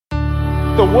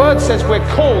The word says we're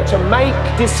called to make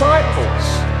disciples.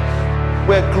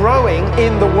 We're growing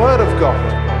in the word of God.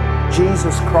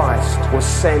 Jesus Christ was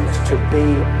sent to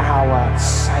be our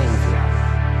Savior.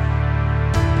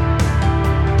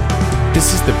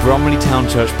 This is the Bromley Town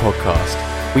Church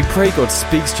podcast. We pray God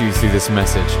speaks to you through this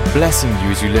message, blessing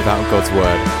you as you live out God's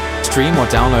word. Stream or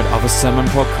download other sermon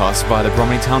podcasts via the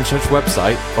Bromley Town Church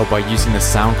website or by using the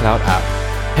SoundCloud app.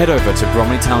 Head over to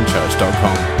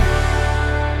bromleytownchurch.com.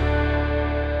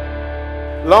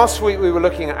 Last week we were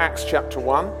looking at Acts chapter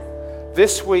 1.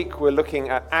 This week we're looking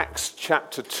at Acts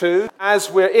chapter 2.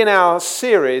 As we're in our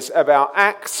series about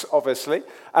Acts, obviously,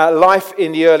 life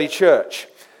in the early church.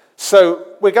 So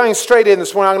we're going straight in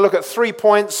this morning. I'm going to look at 3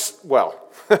 points. Well,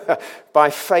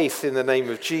 by faith in the name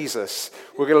of Jesus,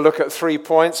 we're going to look at 3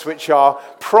 points, which are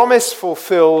promise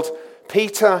fulfilled,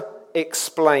 Peter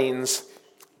explains,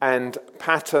 and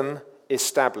pattern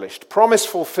established. Promise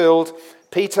fulfilled,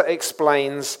 Peter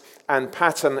explains, and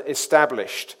pattern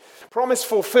established. Promise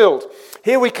fulfilled.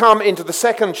 Here we come into the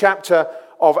second chapter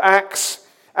of Acts,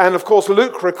 and of course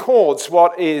Luke records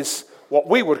what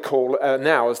we would call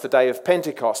now as the day of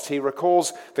Pentecost. He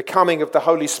recalls the coming of the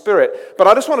Holy Spirit. But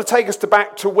I just want to take us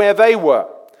back to where they were.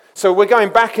 So we're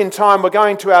going back in time, we're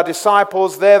going to our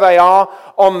disciples. There they are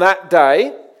on that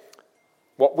day,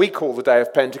 what we call the day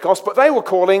of Pentecost, but they were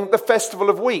calling the Festival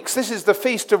of Weeks. This is the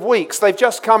Feast of Weeks. They've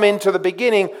just come into the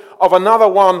beginning of another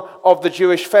one of the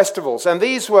Jewish festivals. And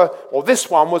this one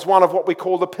was one of what we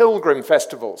call the Pilgrim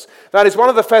Festivals. That is one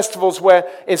of the festivals where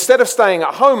instead of staying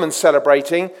at home and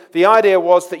celebrating, the idea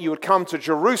was that you would come to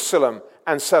Jerusalem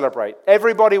and celebrate.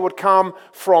 Everybody would come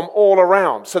from all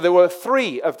around. So there were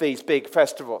 3 of these big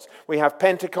festivals. We have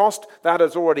Pentecost, that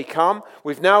has already come.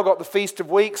 We've now got the Feast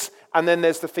of Weeks, and then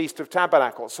there's the Feast of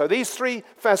Tabernacles. So these 3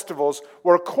 festivals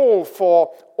were a call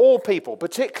for all people,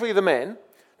 particularly the men,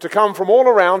 to come from all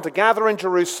around, to gather in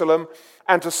Jerusalem,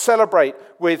 and to celebrate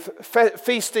with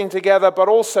feasting together, but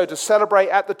also to celebrate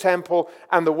at the temple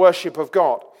and the worship of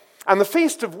God. And the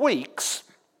Feast of Weeks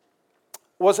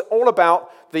was all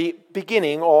about the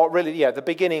beginning, the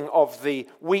beginning of the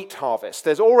wheat harvest.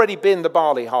 There's already been the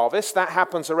barley harvest. That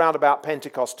happens around about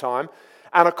Pentecost time.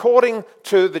 And according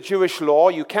to the Jewish law,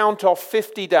 you count off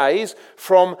 50 days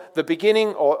from the beginning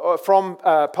or from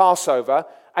Passover,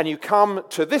 and you come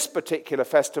to this particular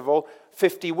festival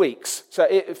 50 weeks. So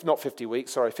if not 50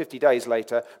 weeks, 50 days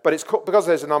later. But it's because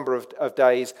there's a number of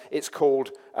days, it's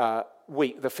called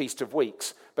the Feast of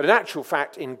Weeks. But in actual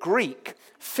fact, in Greek,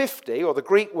 50, or the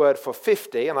Greek word for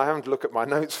 50, and I haven't looked at my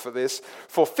notes for this,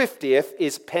 for 50th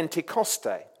is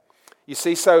Pentecoste. You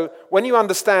see, so when you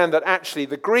understand that actually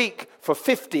the Greek for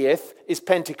 50th is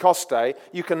Pentecoste,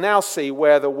 you can now see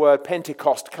where the word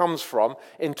Pentecost comes from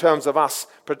in terms of us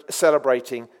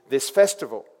celebrating this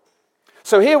festival.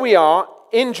 So here we are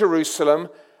in Jerusalem,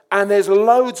 and there's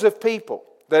loads of people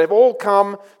that have all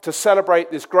come to celebrate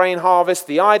this grain harvest.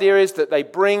 The idea is that they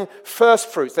bring first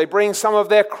fruits, they bring some of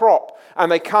their crop,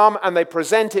 and they come and they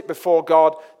present it before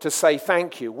God to say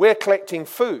thank you. We're collecting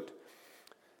food.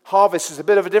 Harvest is a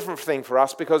bit of a different thing for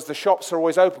us because the shops are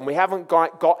always open. We haven't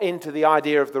got into the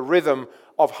idea of the rhythm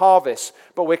of harvest,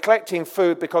 but we're collecting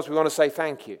food because we want to say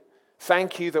thank you.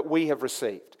 Thank you that we have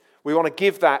received. We want to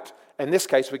give that. In this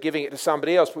case, we're giving it to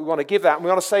somebody else, but we want to give that, and we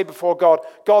want to say before God,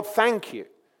 God, thank you.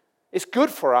 It's good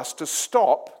for us to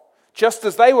stop, just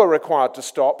as they were required to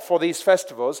stop for these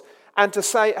festivals, and to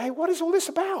say, hey, what is all this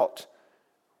about?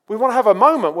 We want to have a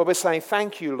moment where we're saying,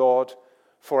 thank you, Lord,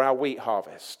 for our wheat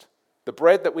harvest. The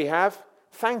bread that we have,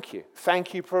 thank you.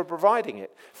 Thank you for providing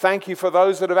it. Thank you for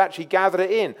those that have actually gathered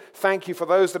it in. Thank you for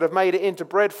those that have made it into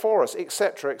bread for us,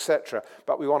 etc., etc.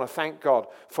 But we want to thank God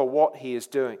for what He is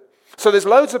doing. So there's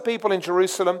loads of people in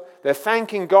Jerusalem. They're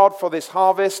thanking God for this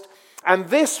harvest. And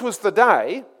this was the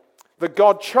day that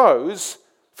God chose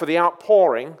for the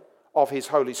outpouring of His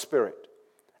Holy Spirit.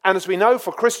 And as we know,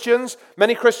 for Christians,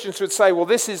 many Christians would say, well,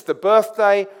 this is the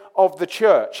birthday of the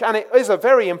church. And it is a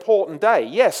very important day.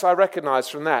 Yes, I recognize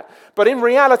from that. But in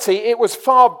reality, it was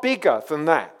far bigger than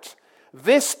that.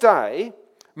 This day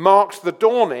marked the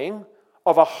dawning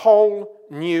of a whole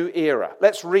new era.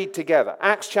 Let's read together.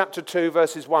 Acts chapter 2,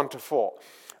 verses 1 to 4.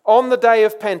 On the day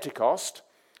of Pentecost,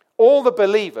 all the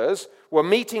believers were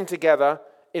meeting together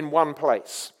in one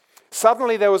place.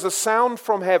 Suddenly there was a sound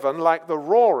from heaven like the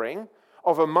roaring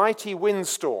of a mighty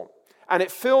windstorm, and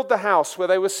it filled the house where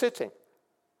they were sitting.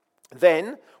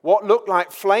 Then what looked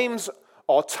like flames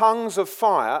or tongues of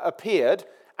fire appeared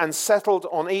and settled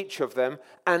on each of them,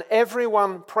 and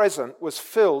everyone present was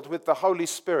filled with the Holy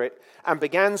Spirit and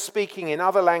began speaking in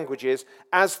other languages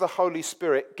as the Holy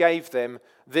Spirit gave them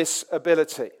this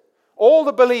ability. All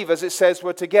the believers, it says,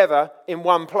 were together in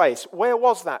one place. Where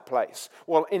was that place?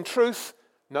 Well, in truth,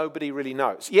 nobody really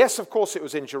knows. Yes, of course it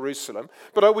was in Jerusalem,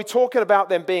 but are we talking about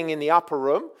them being in the upper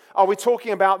room? Are we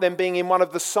talking about them being in one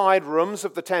of the side rooms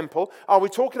of the temple? Are we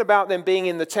talking about them being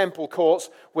in the temple courts?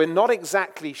 We're not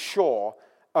exactly sure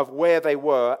of where they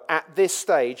were at this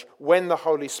stage when the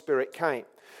Holy Spirit came.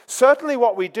 Certainly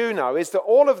what we do know is that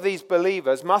all of these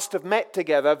believers must have met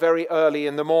together very early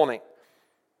in the morning.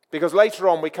 Because later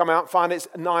on we come out and find it's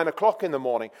 9 o'clock in the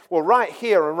morning. Well, right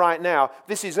here and right now,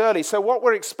 this is early. So what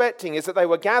we're expecting is that they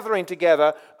were gathering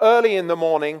together early in the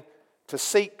morning to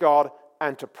seek God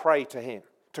and to pray to Him,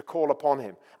 to call upon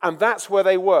Him. And that's where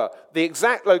they were. The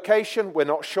exact location we're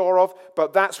not sure of,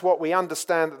 but that's what we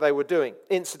understand that they were doing.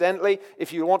 Incidentally,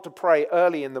 if you want to pray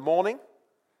early in the morning,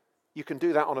 you can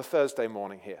do that on a Thursday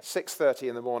morning here, 6:30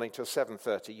 in the morning till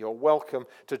 7:30. You're welcome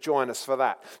to join us for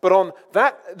that. But on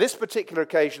this particular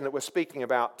occasion that we're speaking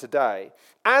about today,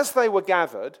 as they were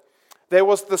gathered, there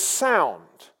was the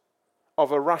sound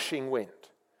of a rushing wind.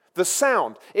 The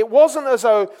sound. It wasn't as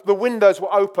though the windows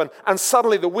were open and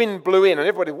suddenly the wind blew in and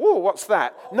everybody, whoa, what's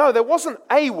that? No, there wasn't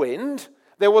a wind.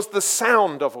 There was the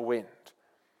sound of a wind.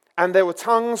 And there were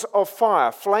tongues of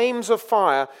fire, flames of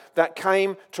fire that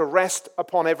came to rest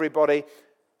upon everybody.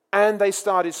 And they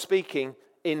started speaking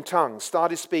in tongues,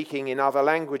 started speaking in other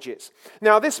languages.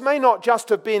 Now, this may not just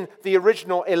have been the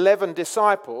original 11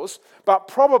 disciples, but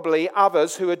probably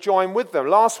others who had joined with them.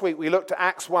 Last week we looked at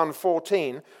Acts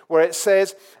 1:14, where it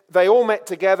says, they all met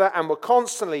together and were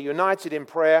constantly united in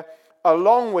prayer,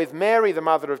 along with Mary, the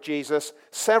mother of Jesus,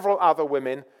 several other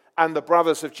women, and the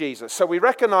brothers of Jesus. So we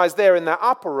recognize there in that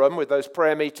upper room with those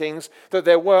prayer meetings that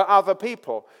there were other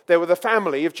people. There were the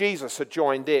family of Jesus had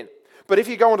joined in. But if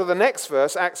you go on to the next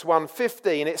verse, Acts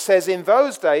 1:15, it says, in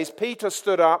those days Peter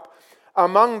stood up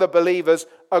among the believers,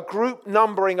 a group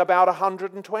numbering about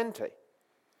 120.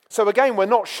 So again, we're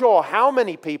not sure how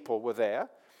many people were there.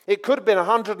 It could have been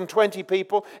 120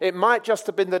 people. It might just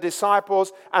have been the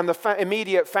disciples and the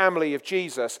immediate family of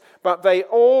Jesus. But they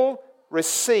all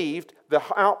received the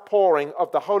outpouring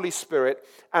of the Holy Spirit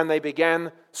and they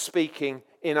began speaking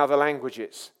in other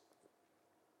languages.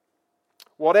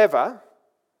 Whatever,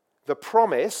 the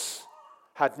promise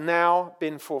had now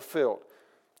been fulfilled.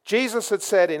 Jesus had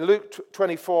said in Luke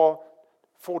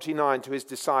 24:49 to his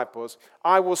disciples,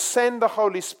 I will send the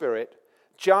Holy Spirit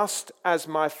just as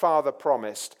my Father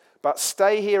promised, but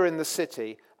stay here in the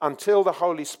city until the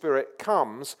Holy Spirit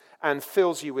comes and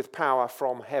fills you with power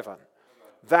from heaven.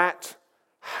 That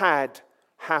had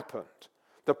happened.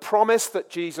 The promise that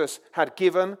Jesus had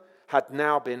given had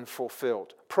now been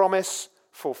fulfilled. Promise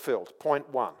fulfilled. Point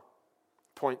 1.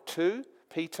 Point 2,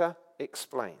 Peter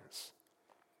explains.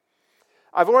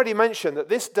 I've already mentioned that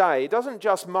this day doesn't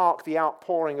just mark the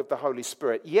outpouring of the Holy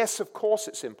Spirit. Yes, of course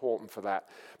it's important for that.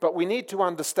 But we need to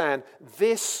understand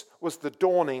this was the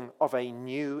dawning of a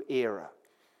new era.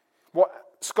 What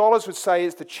scholars would say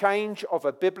is the change of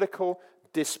a biblical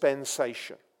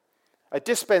dispensation. A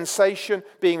dispensation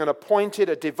being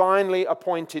a divinely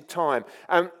appointed time.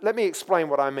 And let me explain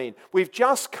what I mean. We've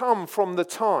just come from the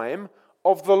time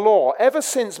of the law. Ever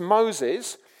since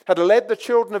Moses had led the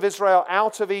children of Israel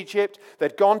out of Egypt,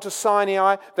 they'd gone to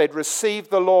Sinai, they'd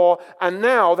received the law, and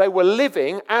now they were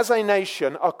living as a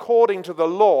nation according to the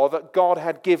law that God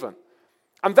had given.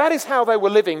 And that is how they were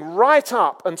living right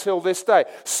up until this day.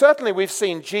 Certainly we've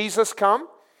seen Jesus come.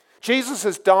 Jesus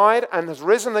has died and has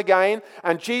risen again,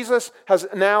 and Jesus has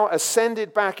now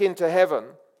ascended back into heaven.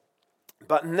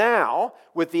 But now,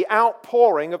 with the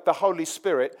outpouring of the Holy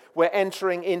Spirit, we're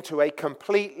entering into a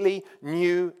completely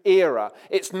new era.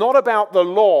 It's not about the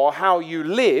law, how you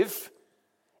live.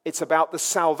 It's about the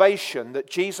salvation that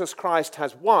Jesus Christ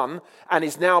has won and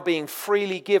is now being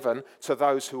freely given to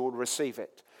those who will receive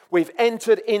it. We've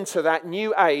entered into that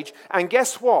new age, and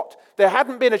guess what? There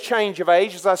hadn't been a change of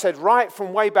age, as I said, right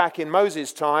from way back in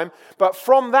Moses' time, but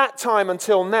from that time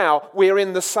until now, we're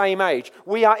in the same age.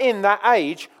 We are in that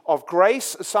age of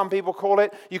grace, as some people call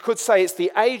it. You could say it's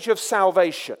the age of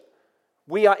salvation.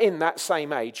 We are in that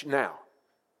same age now.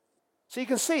 So you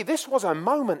can see, this was a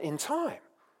moment in time.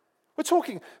 We're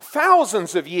talking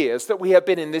thousands of years that we have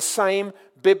been in this same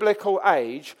biblical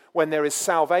age when there is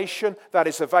salvation that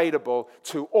is available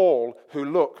to all who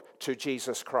look to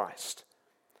Jesus Christ.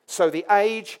 So the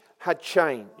age had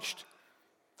changed.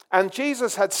 And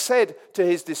Jesus had said to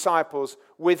his disciples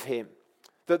with him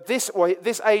that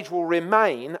this age will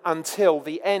remain until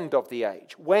the end of the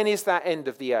age. When is that end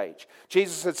of the age?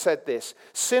 Jesus had said this,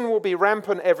 sin will be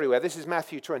rampant everywhere. This is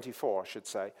Matthew 24, I should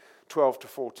say. 12 to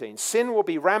 14. Sin will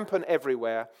be rampant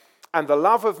everywhere, and the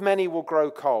love of many will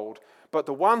grow cold, but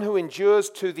the one who endures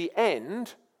to the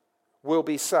end will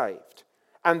be saved.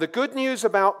 And the good news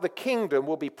about the kingdom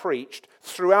will be preached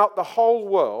throughout the whole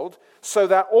world so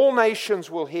that all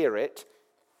nations will hear it,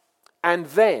 and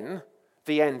then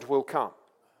the end will come.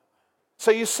 So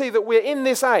you see that we're in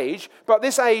this age, but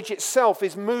this age itself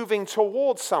is moving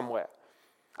towards somewhere.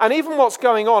 And even what's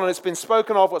going on, and it's been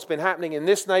spoken of, what's been happening in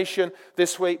this nation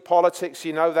this week, politics,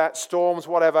 you know that, storms,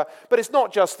 whatever. But it's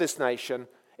not just this nation,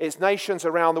 it's nations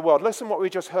around the world. Listen what we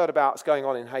just heard about is going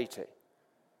on in Haiti.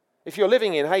 If you're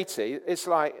living in Haiti, it's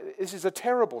like, this is a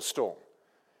terrible storm.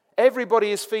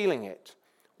 Everybody is feeling it.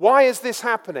 Why is this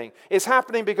happening? It's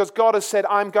happening because God has said,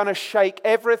 I'm going to shake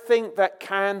everything that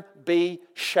can be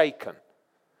shaken,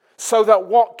 so that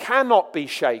what cannot be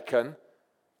shaken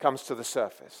comes to the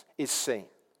surface, is seen.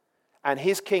 And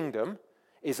his kingdom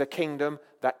is a kingdom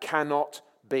that cannot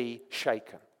be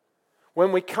shaken.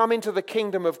 When we come into the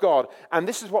kingdom of God, and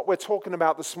this is what we're talking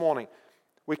about this morning,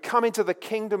 we come into the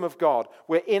kingdom of God.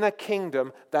 We're in a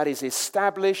kingdom that is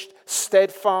established,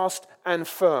 steadfast, and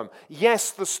firm.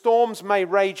 Yes, the storms may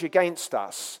rage against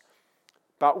us,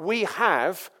 but we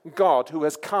have God who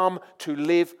has come to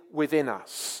live within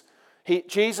us.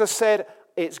 Jesus said,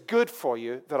 it's good for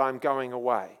you that I'm going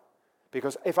away.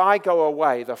 Because if I go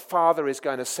away, the Father is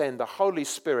going to send the Holy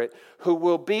Spirit who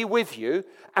will be with you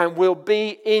and will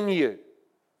be in you.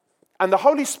 And the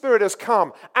Holy Spirit has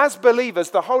come. As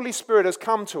believers, the Holy Spirit has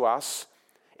come to us.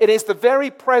 It is the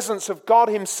very presence of God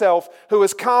himself who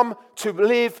has come to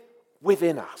live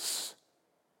within us.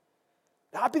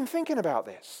 Now, I've been thinking about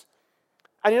this.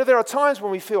 And there are times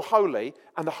when we feel holy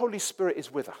and the Holy Spirit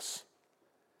is with us.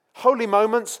 Holy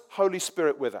moments, Holy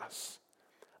Spirit with us.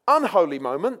 Unholy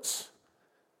moments,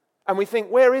 and we think,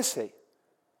 where is he?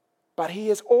 But he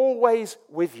is always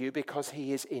with you because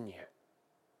he is in you.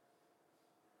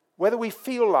 Whether we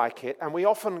feel like it, and we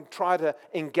often try to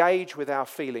engage with our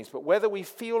feelings, but whether we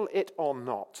feel it or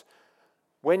not,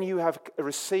 when you have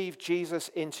received Jesus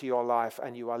into your life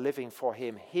and you are living for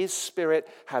him, his Spirit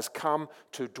has come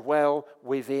to dwell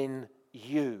within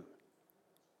you.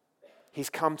 He's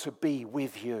come to be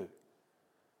with you.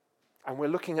 And we're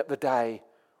looking at the day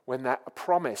when that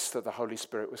promise that the Holy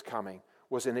Spirit was coming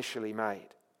was initially made.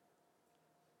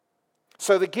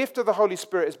 So the gift of the Holy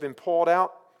Spirit has been poured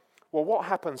out. Well, what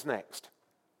happens next?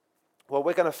 Well,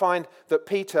 we're going to find that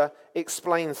Peter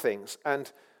explained things.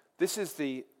 And this is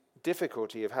the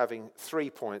difficulty of having 3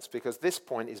 points, because this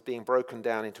point is being broken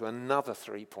down into another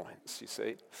 3 points, you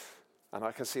see. And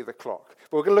I can see the clock.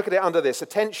 But we're going to look at it under this: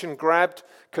 attention grabbed,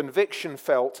 conviction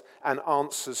felt, and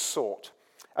answers sought.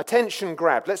 Attention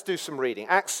grabbed. Let's do some reading.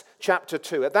 Acts chapter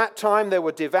 2. At that time there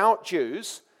were devout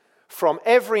Jews from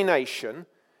every nation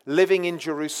living in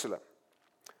Jerusalem.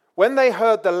 When they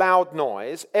heard the loud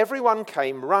noise, everyone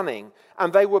came running,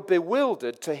 and they were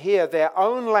bewildered to hear their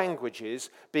own languages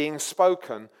being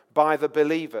spoken by the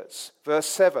believers. Verse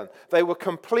 7. They were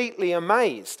completely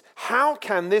amazed. How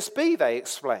can this be? They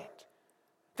exclaimed.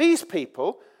 These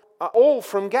people are all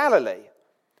from Galilee,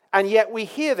 and yet we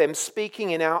hear them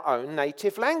speaking in our own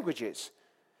native languages.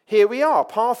 Here we are,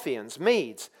 Parthians,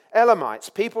 Medes, Elamites,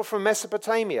 people from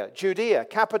Mesopotamia, Judea,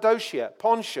 Cappadocia,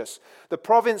 Pontus, the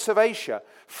province of Asia,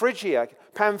 Phrygia,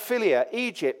 Pamphylia,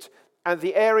 Egypt, and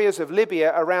the areas of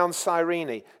Libya around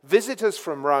Cyrene, visitors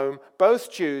from Rome, both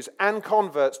Jews and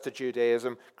converts to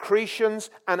Judaism, Cretians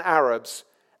and Arabs.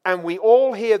 And we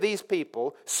all hear these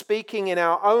people speaking in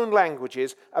our own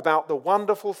languages about the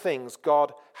wonderful things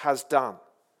God has done.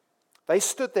 They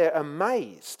stood there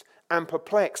amazed and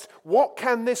perplexed. What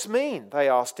can this mean? They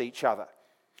asked each other.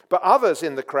 But others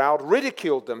in the crowd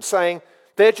ridiculed them, saying,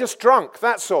 they're just drunk,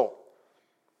 that's all.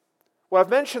 Well, I've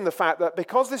mentioned the fact that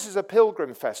because this is a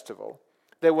pilgrim festival,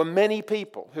 there were many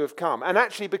people who have come. And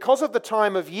actually, because of the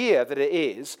time of year that it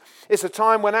is, it's a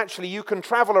time when actually you can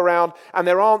travel around and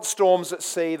there aren't storms at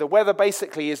sea. The weather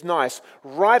basically is nice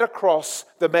right across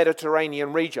the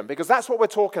Mediterranean region, because that's what we're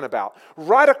talking about.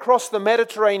 Right across the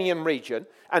Mediterranean region.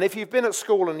 And if you've been at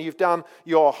school and you've done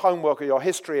your homework or your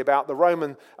history about the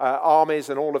Roman armies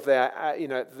and all of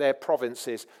their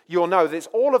provinces, you'll know that it's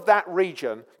all of that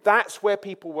region. That's where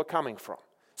people were coming from.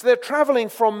 So they're traveling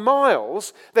from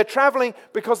miles. They're traveling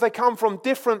because they come from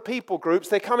different people groups.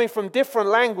 They're coming from different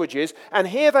languages. And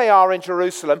here they are in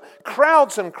Jerusalem,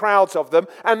 crowds and crowds of them.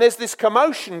 And there's this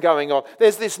commotion going on.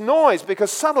 There's this noise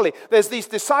because suddenly there's these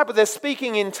disciples. They're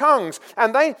speaking in tongues.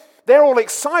 And they're all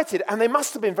excited. And they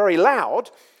must have been very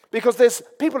loud because there's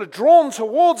people are drawn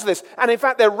towards this. And in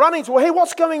fact, they're running to, hey,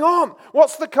 what's going on?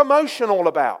 What's the commotion all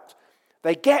about?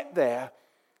 They get there.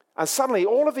 And suddenly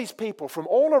all of these people from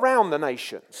all around the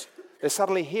nations, they're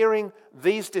suddenly hearing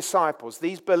these disciples,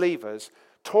 these believers,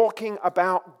 talking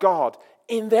about God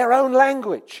in their own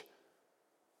language.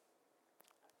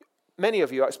 many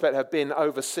of you, I expect, have been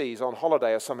overseas on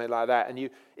holiday or something like that, and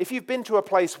if you've been to a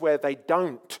place where they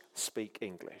don't speak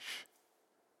English,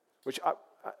 which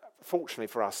fortunately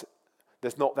for us,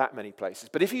 there's not that many places,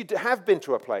 but if you have been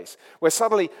to a place where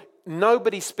suddenly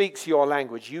nobody speaks your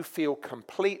language, you feel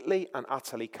completely and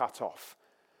utterly cut off.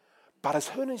 But as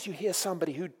soon as you hear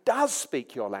somebody who does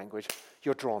speak your language,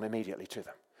 you're drawn immediately to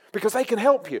them. Because they can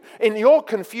help you. In your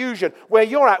confusion, where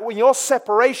you're at, in your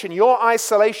separation, your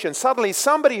isolation, suddenly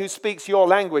somebody who speaks your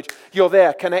language, you're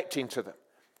there connecting to them.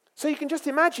 So you can just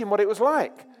imagine what it was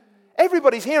like.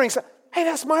 Everybody's hearing, hey,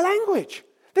 that's my language.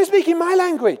 They're speaking my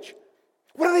language.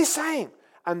 What are they saying?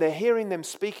 And they're hearing them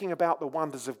speaking about the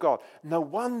wonders of God. No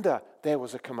wonder there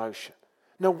was a commotion.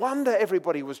 No wonder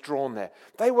everybody was drawn there.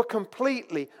 They were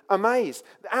completely amazed.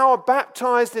 Our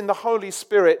baptized in the Holy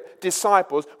Spirit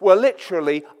disciples were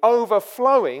literally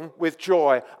overflowing with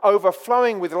joy,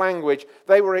 overflowing with language.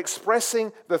 They were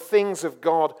expressing the things of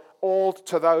God all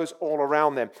to those all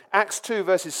around them. Acts 2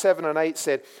 verses 7 and 8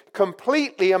 said,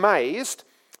 completely amazed,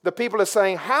 the people are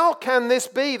saying, how can this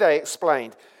be, they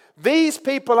explained. These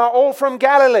people are all from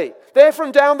Galilee. They're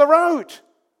from down the road.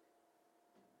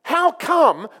 How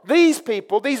come these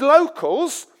people, these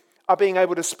locals, are being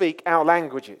able to speak our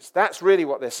languages? That's really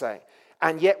what they're saying.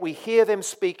 And yet we hear them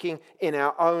speaking in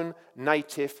our own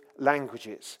native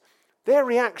languages. Their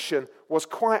reaction was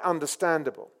quite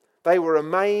understandable. They were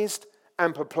amazed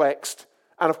and perplexed.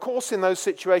 And of course, in those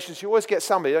situations, you always get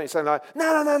somebody, don't you, saying like,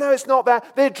 no, it's not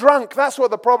that. They're drunk. That's what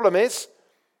the problem is.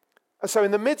 And so in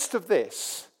the midst of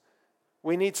this,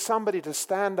 we need somebody to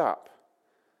stand up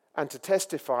and to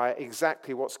testify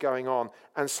exactly what's going on.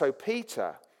 And so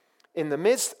Peter, in the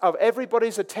midst of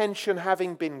everybody's attention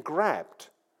having been grabbed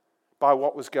by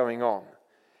what was going on,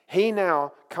 he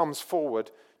now comes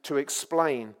forward to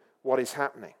explain what is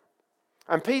happening.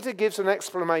 And Peter gives an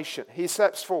explanation. He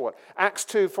steps forward. Acts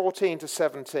 2:14 to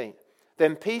 17.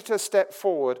 Then Peter stepped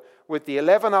forward with the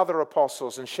 11 other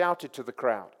apostles and shouted to the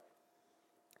crowd,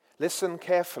 listen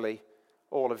carefully,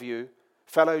 all of you,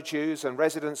 fellow Jews and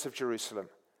residents of Jerusalem.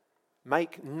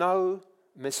 Make no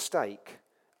mistake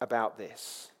about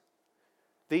this.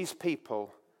 These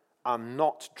people are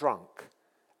not drunk,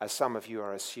 as some of you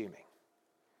are assuming.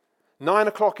 9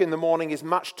 o'clock in the morning is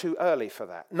much too early for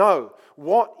that. No,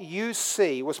 what you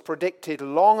see was predicted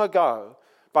long ago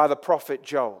by the prophet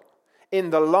Joel.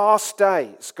 In the last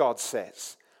days, God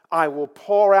says, I will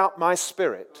pour out my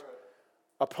spirit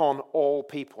upon all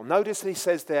people. Notice that he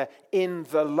says there, in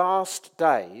the last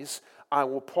days, I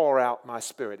will pour out my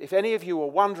spirit. If any of you are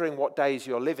wondering what days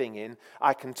you're living in,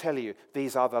 I can tell you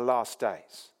these are the last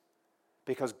days.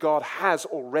 Because God has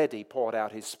already poured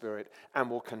out his spirit and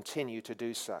will continue to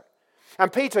do so.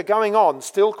 And Peter, going on,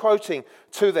 still quoting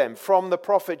to them from the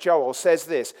prophet Joel, says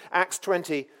this, Acts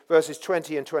 20, verses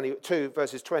 20 and 22,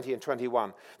 verses 20 and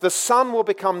 21. The sun will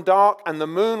become dark and the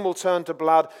moon will turn to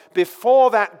blood before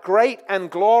that great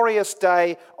and glorious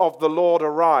day of the Lord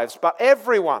arrives. But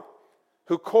everyone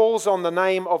who calls on the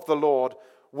name of the Lord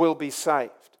will be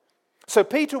saved. So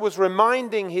Peter was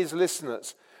reminding his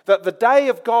listeners that the day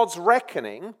of God's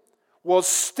reckoning was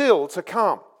still to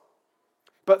come.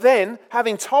 But then,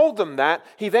 having told them that,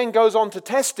 he then goes on to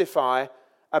testify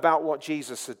about what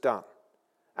Jesus had done.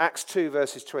 Acts 2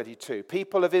 verses 22.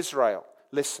 People of Israel,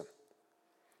 listen.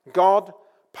 God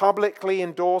publicly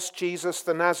endorsed Jesus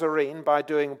the Nazarene by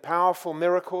doing powerful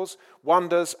miracles,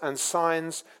 wonders, and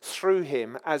signs through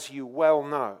him, as you well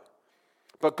know.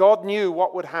 But God knew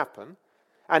what would happen,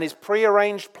 and his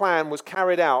prearranged plan was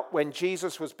carried out when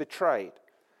Jesus was betrayed.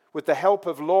 With the help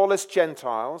of lawless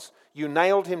Gentiles, you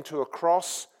nailed him to a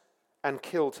cross and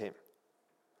killed him.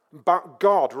 But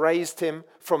God raised him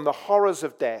from the horrors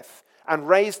of death and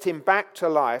raised him back to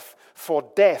life,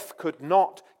 for death could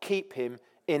not keep him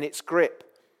in its grip.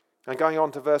 And going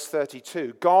on to verse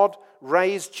 32, God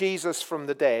raised Jesus from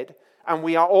the dead, and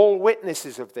we are all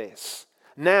witnesses of this.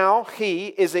 Now he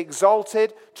is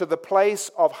exalted to the place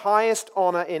of highest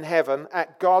honor in heaven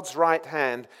at God's right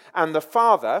hand, and the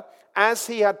Father, as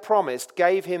he had promised,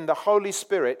 gave him the Holy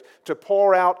Spirit to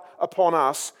pour out upon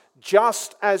us,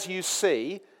 just as you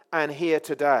see and hear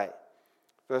today.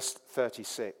 Verse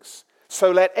 36.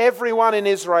 So let everyone in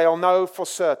Israel know for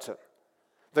certain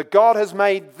that God has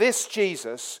made this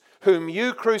Jesus, whom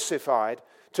you crucified,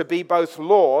 to be both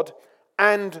Lord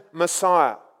and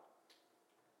Messiah.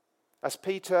 As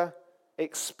Peter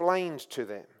explained to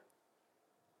them,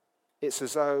 it's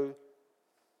as though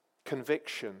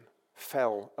conviction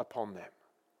fell upon them.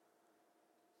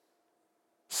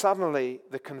 Suddenly,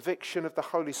 the conviction of the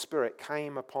Holy Spirit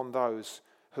came upon those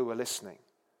who were listening.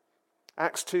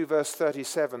 Acts 2 verse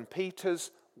 37,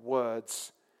 Peter's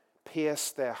words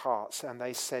pierced their hearts, and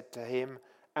they said to him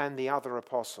and the other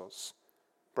apostles,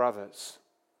 "Brothers,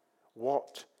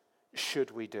 what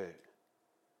should we do?"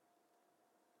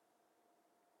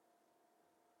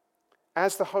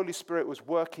 As the Holy Spirit was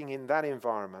working in that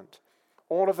environment,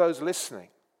 all of those listening,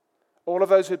 all of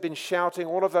those who'd been shouting,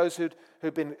 all of those who'd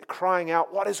been crying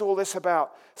out, "What is all this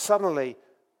about?" Suddenly,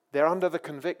 they're under the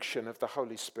conviction of the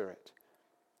Holy Spirit.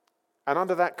 And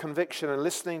under that conviction and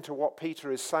listening to what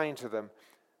Peter is saying to them,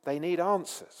 they need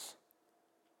answers.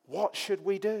 What should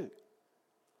we do?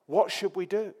 What should we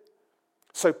do?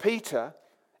 So Peter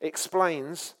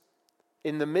explains,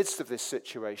 in the midst of this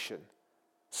situation,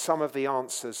 some of the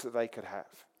answers that they could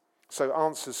have. So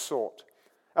answers sought.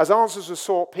 As answers were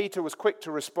sought, Peter was quick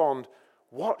to respond,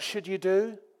 "What should you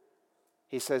do?"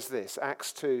 He says this,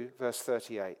 Acts 2, verse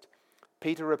 38.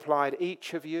 Peter replied,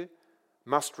 "Each of you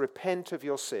must repent of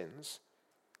your sins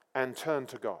and turn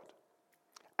to God,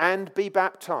 and be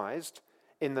baptized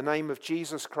in the name of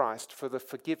Jesus Christ for the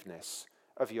forgiveness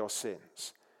of your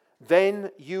sins.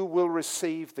 Then you will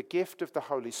receive the gift of the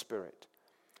Holy Spirit.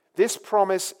 This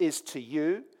promise is to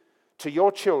you, to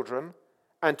your children,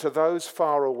 and to those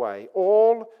far away,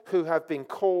 all who have been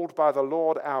called by the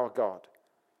Lord our God."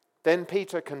 Then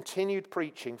Peter continued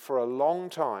preaching for a long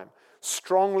time,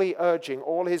 strongly urging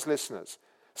all his listeners,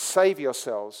 "Save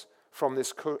yourselves from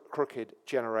this crooked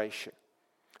generation."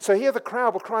 So here the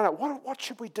crowd were crying out, what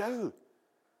should we do?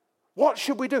 What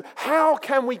should we do? How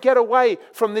can we get away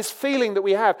from this feeling that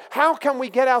we have? How can we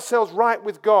get ourselves right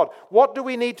with God? What do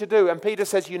we need to do? And Peter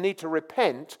says you need to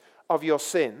repent of your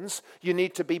sins. You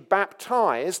need to be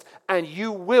baptized, and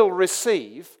you will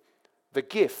receive the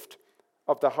gift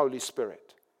of the Holy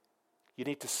Spirit. You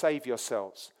need to save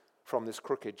yourselves from this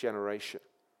crooked generation.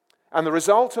 And the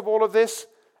result of all of this,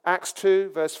 Acts 2,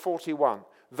 verse 41,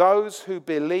 those who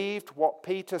believed what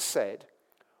Peter said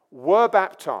were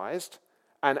baptized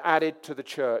and added to the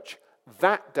church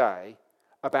that day,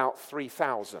 about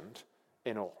 3,000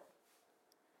 in all.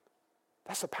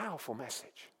 That's a powerful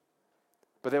message.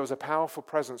 But there was a powerful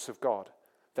presence of God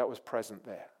that was present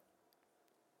there.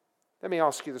 Let me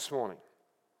ask you this morning,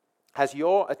 has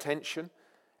your attention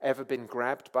ever been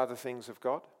grabbed by the things of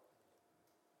God?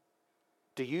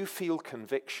 Do you feel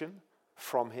conviction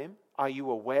from Him? Are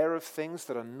you aware of things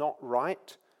that are not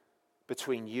right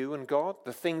between you and God?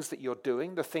 The things that you're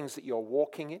doing, the things that you're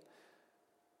walking in?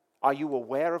 Are you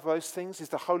aware of those things? Is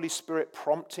the Holy Spirit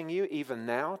prompting you even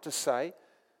now to say,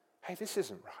 "Hey, this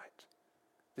isn't right.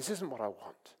 This isn't what I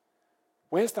want"?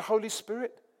 Where's the Holy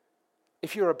Spirit?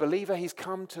 If you're a believer, He's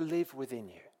come to live within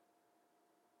you.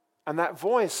 And that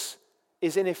voice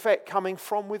is in effect coming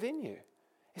from within you.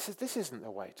 He says, this isn't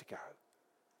the way to go.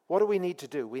 What do we need to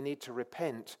do? We need to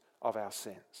repent of our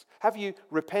sins. Have you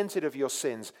repented of your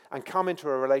sins and come into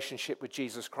a relationship with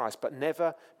Jesus Christ, but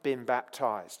never been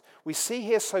baptized? We see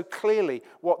here so clearly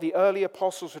what the early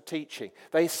apostles were teaching.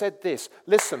 They said this,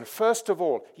 listen, first of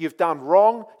all, you've done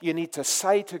wrong. You need to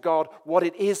say to God what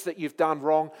it is that you've done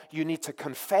wrong. You need to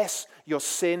confess your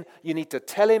sin. You need to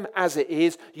tell Him as it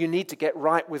is. You need to get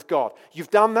right with God.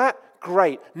 You've done that?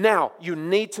 Great. Now you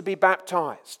need to be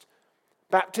baptized.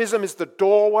 Baptism is the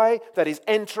doorway that is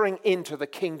entering into the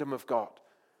kingdom of God.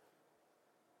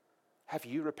 Have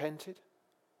you repented?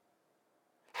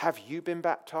 Have you been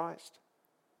baptized?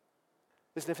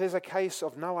 Listen, if there's a case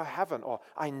of, no, I haven't, or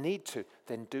I need to,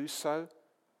 then do so.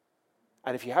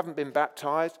 And if you haven't been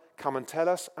baptized, come and tell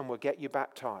us and we'll get you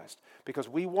baptized. Because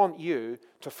we want you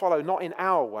to follow not in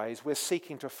our ways, we're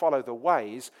seeking to follow the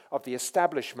ways of the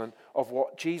establishment of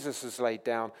what Jesus has laid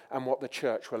down and what the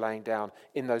church were laying down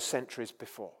in those centuries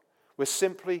before. We're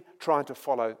simply trying to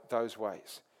follow those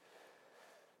ways.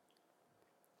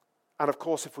 And of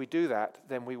course, if we do that,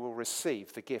 then we will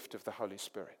receive the gift of the Holy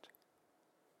Spirit.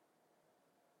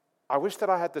 I wish that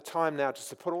I had the time now just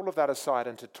to put all of that aside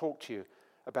and to talk to you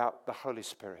about the Holy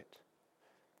Spirit,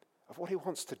 of what He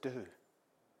wants to do.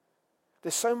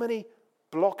 There's so many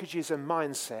blockages and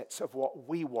mindsets of what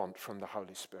we want from the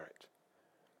Holy Spirit.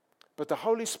 But the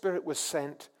Holy Spirit was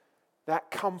sent, that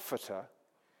comforter,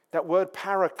 that word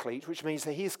paraclete, which means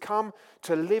that He's come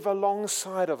to live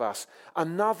alongside of us.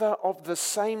 Another of the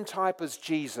same type as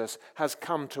Jesus has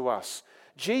come to us.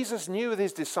 Jesus knew with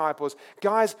His disciples,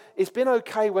 guys, it's been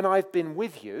okay when I've been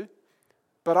with you,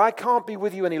 but I can't be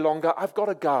with you any longer. I've got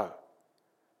to go.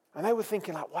 And they were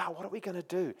thinking like, wow, what are we going to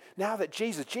do? Now that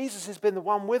Jesus has been the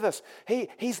one with us.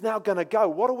 He's now going to go.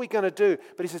 What are we going to do?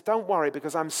 But He says, don't worry,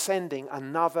 because I'm sending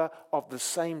another of the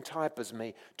same type as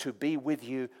me to be with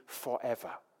you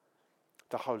forever.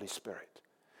 The Holy Spirit.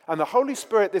 And the Holy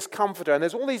Spirit, this comforter, and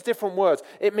there's all these different words.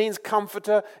 It means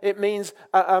comforter. It means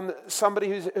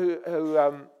somebody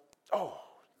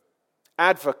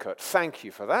Advocate. Thank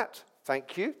you for that.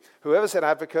 Thank you. Whoever said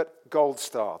advocate, gold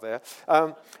star there.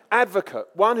 Advocate,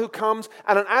 one who comes,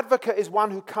 and an advocate is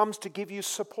one who comes to give you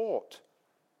support.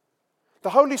 The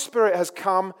Holy Spirit has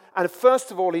come, and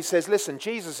first of all he says, listen,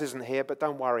 Jesus isn't here, but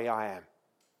don't worry, I am.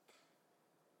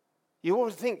 You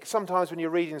always think sometimes when you're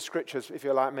reading scriptures, if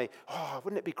you're like me,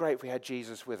 wouldn't it be great if we had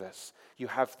Jesus with us? You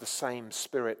have the same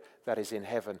Spirit that is in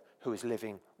heaven who is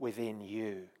living within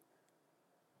you.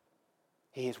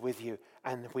 He is with you,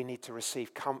 and we need to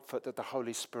receive comfort that the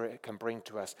Holy Spirit can bring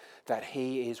to us, that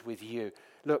He is with you.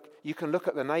 Look, you can look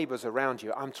at the neighbors around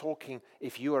you. I'm talking,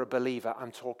 if you are a believer,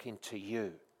 I'm talking to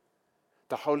you.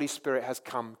 The Holy Spirit has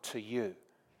come to you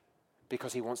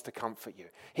because He wants to comfort you.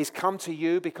 He's come to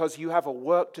you because you have a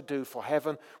work to do for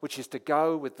heaven, which is to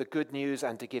go with the good news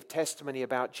and to give testimony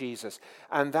about Jesus.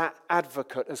 And that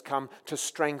advocate has come to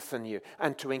strengthen you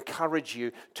and to encourage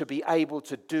you to be able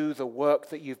to do the work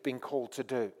that you've been called to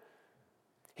do.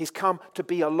 He's come to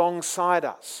be alongside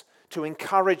us, to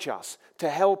encourage us, to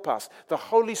help us. The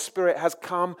Holy Spirit has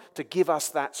come to give us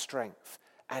that strength,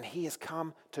 and He has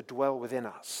come to dwell within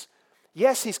us.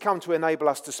 Yes, He's come to enable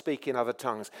us to speak in other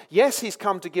tongues. Yes, He's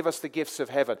come to give us the gifts of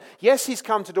heaven. Yes, He's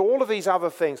come to do all of these other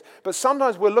things. But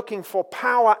sometimes we're looking for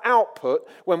power output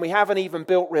when we haven't even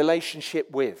built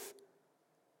relationship with.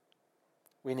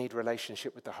 We need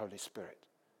relationship with the Holy Spirit.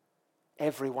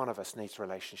 Every one of us needs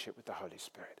relationship with the Holy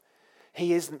Spirit.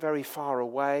 He isn't very far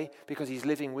away because He's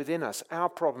living within us. Our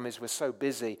problem is we're so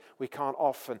busy we can't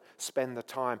often spend the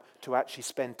time to actually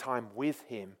spend time with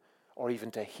Him, or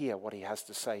even to hear what He has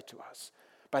to say to us.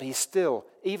 But He still,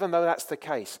 even though that's the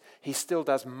case, He still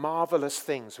does marvelous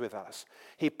things with us.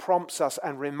 He prompts us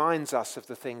and reminds us of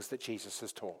the things that Jesus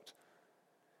has taught.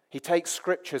 He takes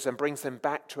scriptures and brings them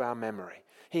back to our memory.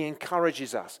 He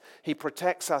encourages us. He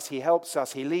protects us. He helps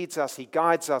us. He leads us. He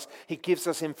guides us. He gives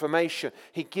us information.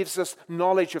 He gives us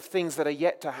knowledge of things that are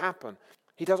yet to happen.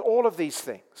 He does all of these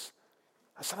things.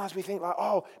 And sometimes we think like,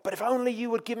 but if only you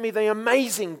would give me the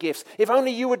amazing gifts. If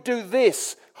only you would do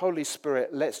this. Holy Spirit,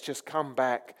 let's just come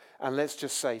back and let's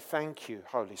just say, thank you,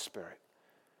 Holy Spirit,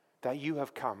 that you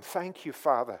have come. Thank you,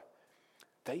 Father,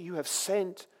 that you have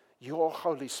sent your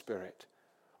Holy Spirit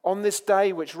on this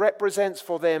day which represents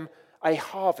for them a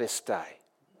harvest day,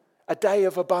 a day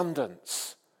of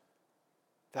abundance.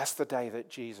 That's the day that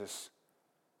Jesus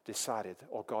decided,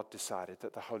 or God decided,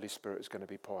 that the Holy Spirit was going to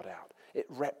be poured out. It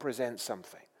represents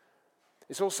something.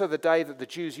 It's also the day that the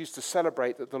Jews used to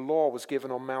celebrate that the law was given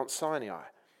on Mount Sinai.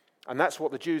 And that's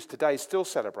what the Jews today still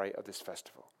celebrate at this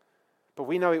festival. But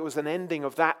we know it was an ending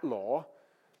of that law.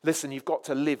 Listen, you've got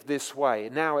to live this way.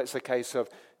 Now it's a case of,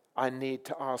 I need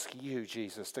to ask you,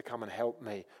 Jesus, to come and help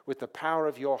me with the power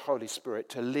of your Holy Spirit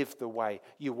to live the way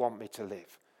you want me to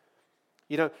live.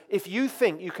 You know, if you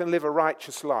think you can live a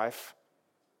righteous life,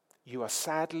 you are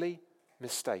sadly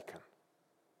mistaken.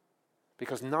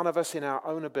 Because none of us in our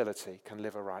own ability can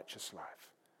live a righteous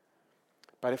life.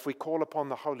 But if we call upon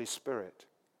the Holy Spirit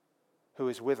who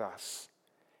is with us,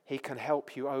 He can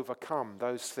help you overcome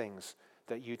those things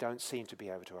that you don't seem to be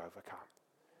able to overcome.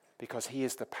 Because He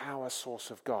is the power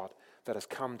source of God that has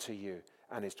come to you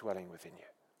and is dwelling within you.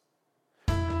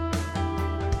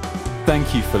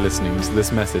 Thank you for listening to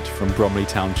this message from Bromley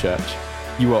Town Church.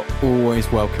 You are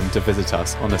always welcome to visit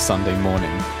us on a Sunday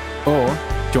morning, or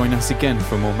join us again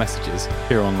for more messages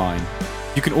here online.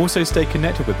 You can also stay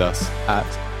connected with us at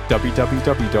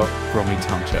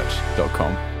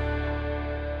www.bromleytownchurch.com.